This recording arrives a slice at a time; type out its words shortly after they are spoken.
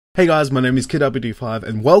Hey guys, my name is KidWD5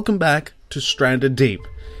 and welcome back to Stranded Deep.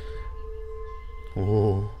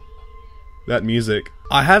 Oh, that music.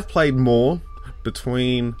 I have played more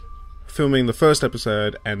between filming the first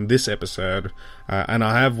episode and this episode, and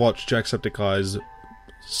I have watched Jacksepticeye's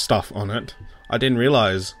stuff on it. I didn't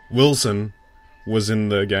realize Wilson was in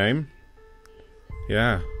the game.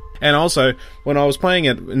 Yeah. And also, when I was playing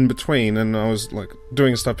it in between and I was like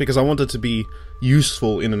doing stuff because I wanted to be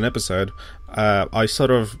useful in an episode, I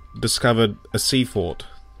sort of discovered a sea fort.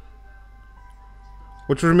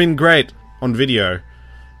 Which would have been great on video,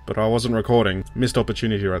 but I wasn't recording. Missed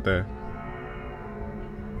opportunity right there.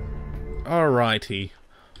 Alrighty.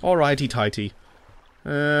 Alrighty tighty.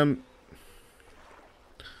 So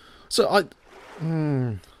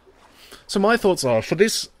my thoughts are, for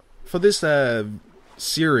this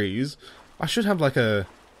series, I should have like a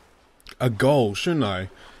goal, shouldn't I?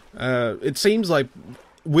 It seems like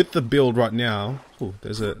with the build right now. Oh,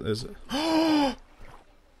 there's a.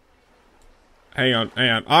 Hang on.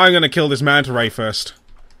 I'm gonna kill this manta ray first.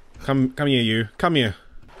 Come here, you. Come here.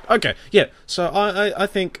 Okay, yeah. So I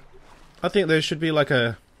think there should be like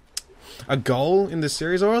a goal in this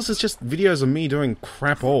series, or else it's just videos of me doing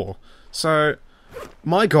crap all. So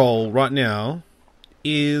my goal right now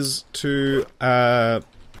is to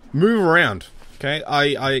move around. Okay,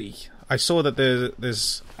 I saw that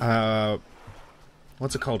there's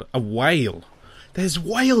what's it called? A whale. There's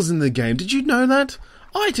whales in the game. Did you know that?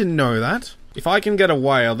 I didn't know that. If I can get a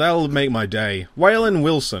whale, that'll make my day. Whale and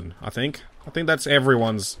Wilson, I think. I think that's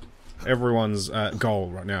everyone's goal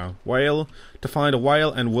right now. Whale, to find a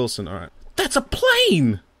whale and Wilson. All right. That's a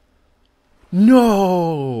plane.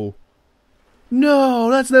 No. No,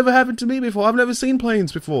 that's never happened to me before. I've never seen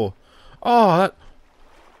planes before. Oh, that...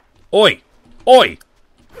 Oi! Oi!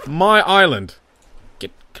 My island.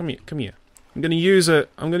 Come here. I'm gonna use a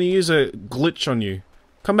glitch on you.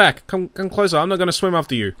 Come back. Come closer. I'm not gonna swim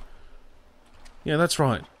after you. Yeah, that's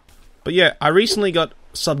right. But yeah, I recently got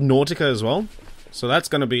Subnautica as well. So that's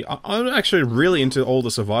gonna be... I'm actually really into all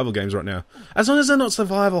the survival games right now. As long as they're not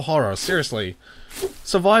survival horror, seriously.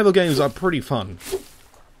 Survival games are pretty fun.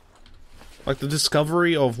 Like, the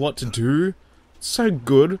discovery of what to do, it's so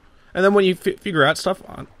good. And then when you figure out stuff,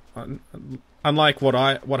 unlike what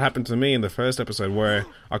happened to me in the first episode, where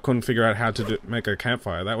I couldn't figure out how to make a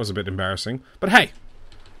campfire. That was a bit embarrassing. But hey,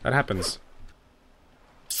 that happens.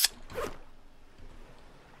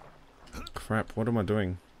 Crap, what am I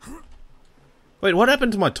doing? Wait, what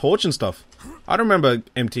happened to my torch and stuff? I don't remember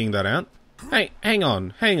emptying that out. Hey, hang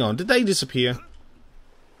on. Did they disappear?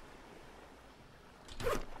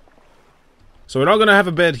 So we're not gonna have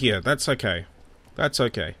a bed here. That's okay. That's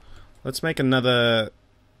okay. Let's make another...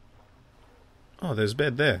 Oh, there's a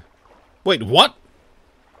bed there. Wait, what?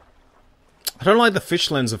 I don't like the fish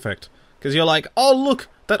lens effect. Because you're like, oh look,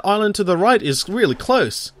 that island to the right is really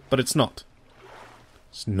close. But it's not.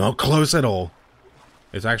 It's not close at all.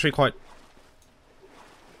 It's actually quite...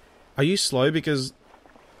 Are you slow because...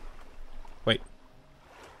 Wait.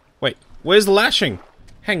 Where's the lashing?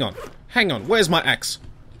 Hang on. Where's my axe?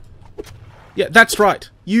 Yeah, that's right.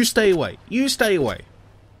 You stay away.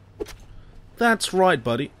 That's right,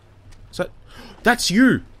 buddy. So, that's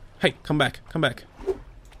you. Hey, come back. Come here.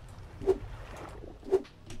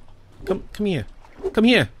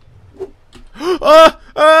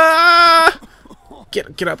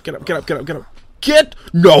 Get up.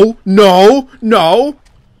 No.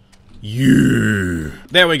 You.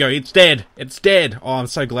 There we go. It's dead. Oh, I'm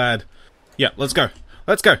so glad. Yeah, let's go.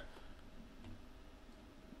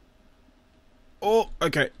 Oh,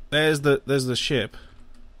 okay. There's the ship.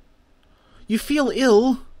 You feel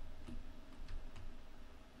ill?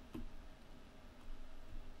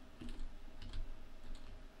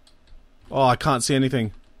 Oh, I can't see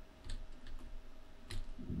anything.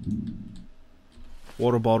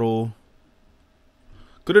 Water bottle.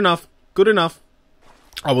 Good enough.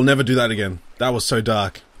 I will never do that again. That was so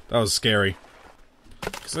dark. That was scary.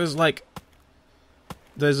 Because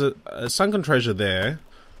there's a sunken treasure there,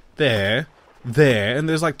 and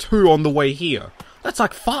there's like 2 on the way here. That's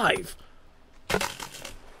like 5.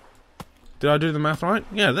 Did I do the math right?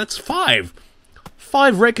 Yeah, that's 5.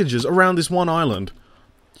 5 wreckages around this one island.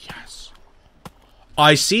 Yes.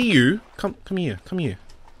 I see you. Come here.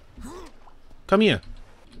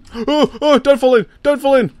 Oh, don't fall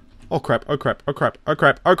in. Oh crap.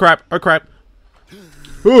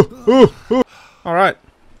 Alright.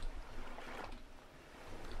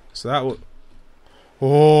 So that was...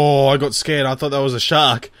 Oh, I got scared. I thought that was a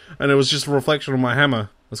shark, and it was just a reflection of my hammer.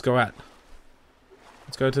 Let's go out.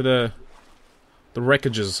 Let's go to the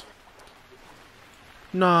wreckages.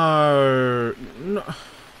 No.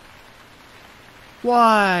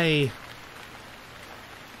 Why?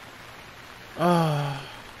 Oh.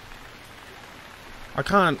 I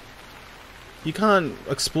can't... You can't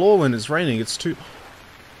explore when it's raining, it's too...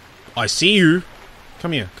 I see you!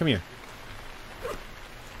 Come here, come here.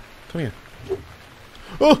 Come here.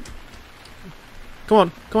 Oh! Come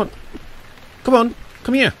on, come on. Come on,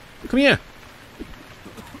 come here. Come here.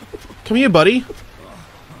 Come here, buddy.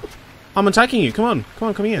 I'm attacking you, come on. Come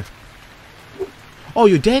on, come here. Oh,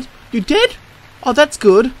 you're dead? You're dead? Oh, that's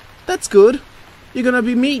good. That's good. You're gonna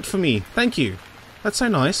be meat for me. Thank you. That's so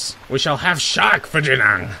nice. We shall have shark for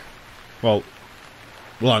dinner. Well,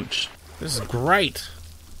 lunch. This is great.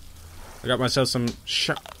 I got myself some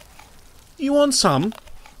shark. You want some?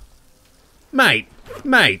 Mate.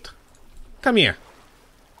 Mate. Come here.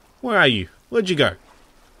 Where are you? Where'd you go?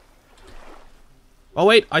 Oh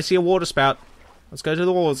wait, I see a water spout. Let's go to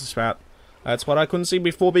the water spout. That's what I couldn't see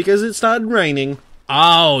before because it started raining.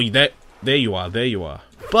 Oh, there you are, there you are.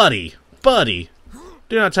 Buddy, buddy.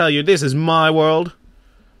 Didn't I tell you, this is my world?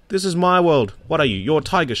 This is my world. What are you? You're a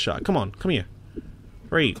tiger shark. Come on, come here.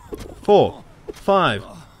 3, 4, 5,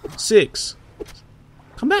 6.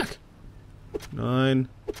 Come back. 9,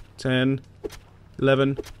 10,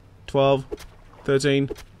 11, 12, 13,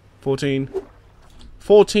 14.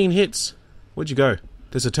 14 hits. Where'd you go?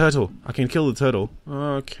 There's a turtle. I can kill the turtle.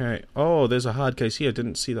 Okay. Oh, there's a hard case here.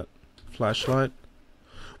 Didn't see that flashlight.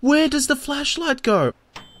 Where does the flashlight go?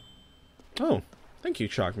 Oh, thank you,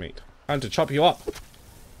 shark meat. Time to chop you up.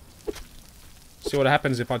 See what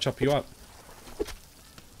happens if I chop you up.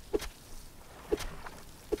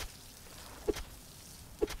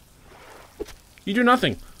 You do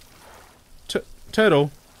nothing.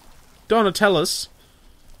 Turtle, Donatellus,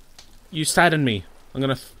 you sadden me. I'm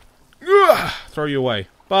gonna throw you away.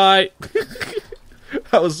 Bye.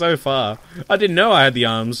 That was so far. I didn't know I had the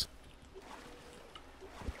arms.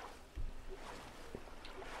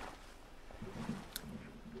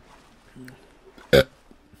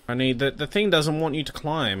 I need the thing doesn't want you to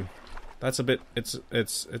climb. That's a bit it's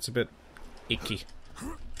a bit icky.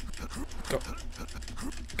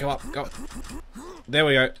 Go up, go up. There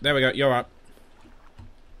we go. There we go. You're up.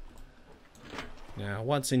 Now,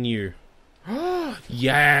 what's in you?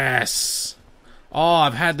 Yes! Oh,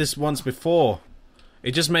 I've had this once before.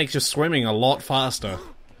 It just makes your swimming a lot faster.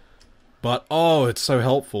 But, oh, it's so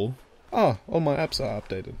helpful. Oh, all my apps are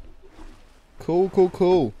updated. Cool, cool,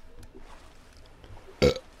 cool.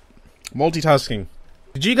 Multitasking.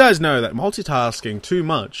 Did you guys know that multitasking too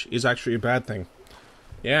much is actually a bad thing?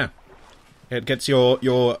 Yeah. It gets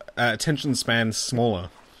your attention span smaller.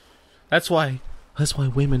 That's why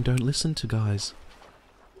women don't listen to guys.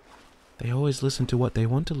 They always listen to what they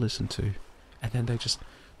want to listen to. And then they just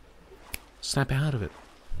snap out of it.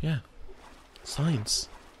 Yeah. Science.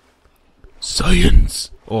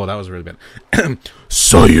 Science! Oh, that was really bad.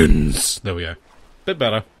 Science! There we go. Bit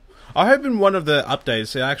better. I hope in one of the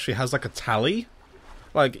updates it actually has like a tally.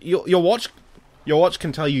 Like, your watch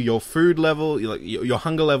can tell you your food level, your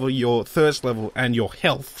hunger level, your thirst level, and your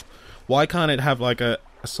health. Why can't it have like a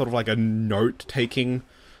sort of like a note-taking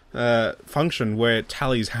function where it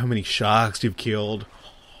tallies how many sharks you've killed?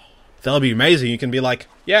 That'll be amazing. You can be like,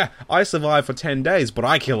 yeah, I survived for 10 days, but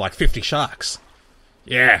I killed like 50 sharks.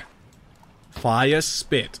 Yeah. Fire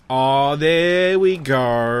spit. Oh, there we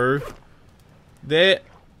go. There.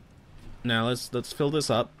 Now let's fill this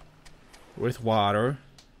up with water.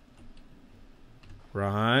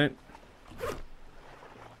 Right.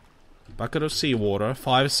 Bucket of seawater.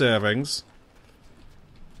 5 servings.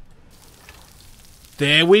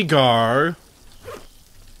 There we go.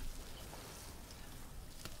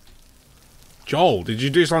 Joel, did you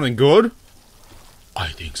do something good? I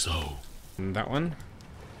think so. And that one.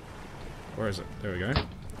 Where is it? There we go.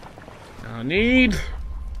 I need...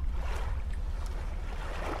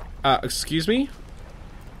 excuse me?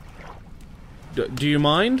 Do you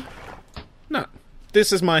mind? No.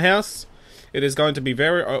 This is my house. It is going to be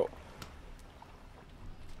very...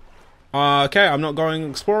 okay, I'm not going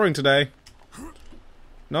exploring today.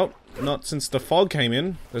 Nope, not since the fog came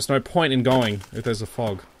in. There's no point in going if there's a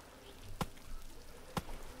fog.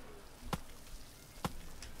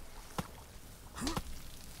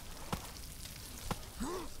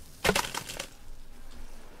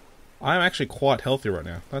 I'm actually quite healthy right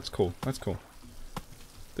now. That's cool. That's cool.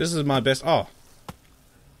 This is my best... Oh.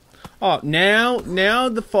 Oh, now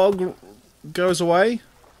the fog goes away.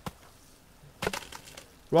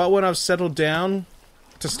 Right when I've settled down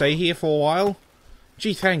to stay here for a while.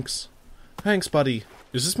 Gee, thanks. Thanks, buddy.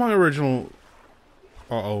 Is this my original...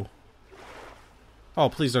 Uh-oh. Oh,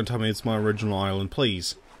 please don't tell me it's my original island,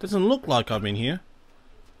 please. Doesn't look like I'm in here.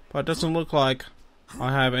 But it doesn't look like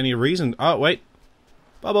I have any reason... Oh, wait.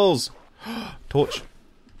 Bubbles! Torch.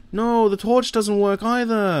 No, the torch doesn't work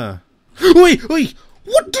either. Oi! Oi!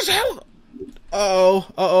 What the hell? Uh-oh.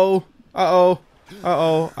 Uh-oh. Uh-oh.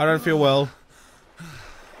 Uh-oh. I don't feel well.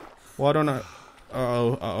 Why don't I...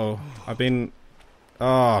 Uh-oh. Uh-oh. I've been...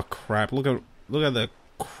 Oh, crap. Look at the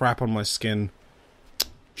crap on my skin.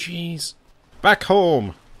 Jeez. Back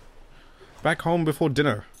home. Back home before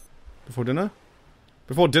dinner. Before dinner?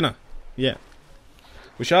 Before dinner. Yeah.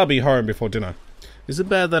 We shall be home before dinner. Is it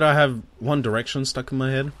bad that I have One Direction stuck in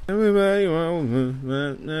my head? That's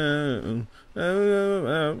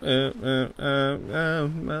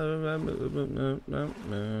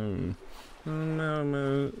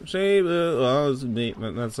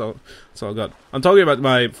all I got. I'm talking about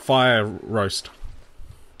my fire roast.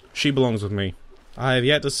 She belongs with me. I have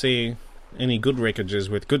yet to see any good wreckages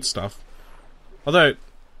with good stuff. Although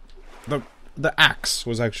the axe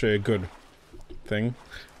was actually a good thing,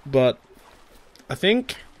 but I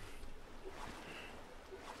think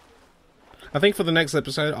for the next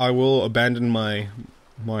episode I will abandon my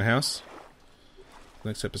house.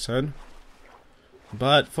 Next episode.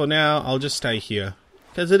 But for now I'll just stay here.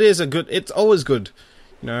 Because it's always good,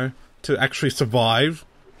 you know, to actually survive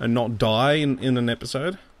and not die in an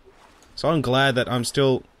episode. So I'm glad that I'm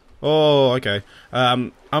still... Oh, okay.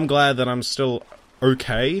 I'm glad that I'm still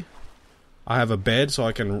okay. I have a bed so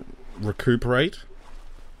I can recuperate.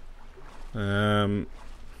 And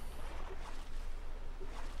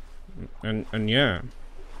yeah.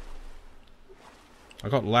 I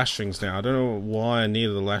got lashings now. I don't know why I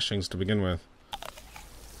needed the lashings to begin with.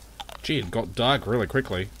 Gee, it got dark really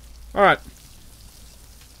quickly. Alright.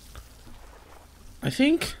 I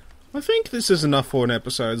think this is enough for an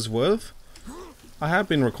episode's worth. I have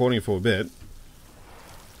been recording for a bit.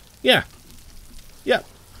 Yeah. Yep.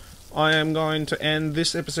 I am going to end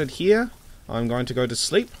this episode here. I'm going to go to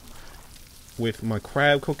sleep with my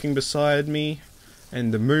crab cooking beside me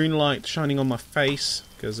and the moonlight shining on my face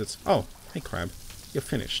because it's... Oh, hey crab. You're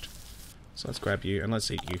finished. So let's grab you and let's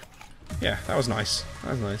eat you. Yeah, that was nice.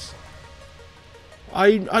 That was nice.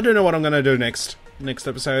 I don't know what I'm going to do next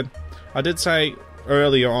episode. I did say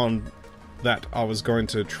earlier on that I was going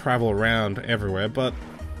to travel around everywhere, but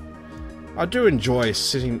I do enjoy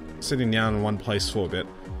sitting down in one place for a bit.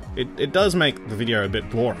 It does make the video a bit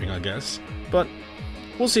boring, I guess, but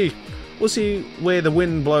we'll see. We'll see where the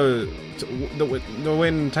wind blows. The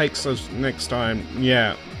wind takes us next time.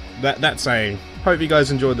 Yeah, that saying. Hope you guys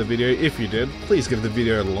enjoyed the video. If you did, please give the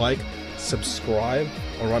video a like, subscribe,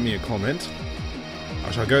 or write me a comment.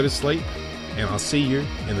 I shall go to sleep, and I'll see you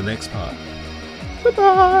in the next part.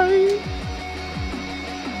 Goodbye!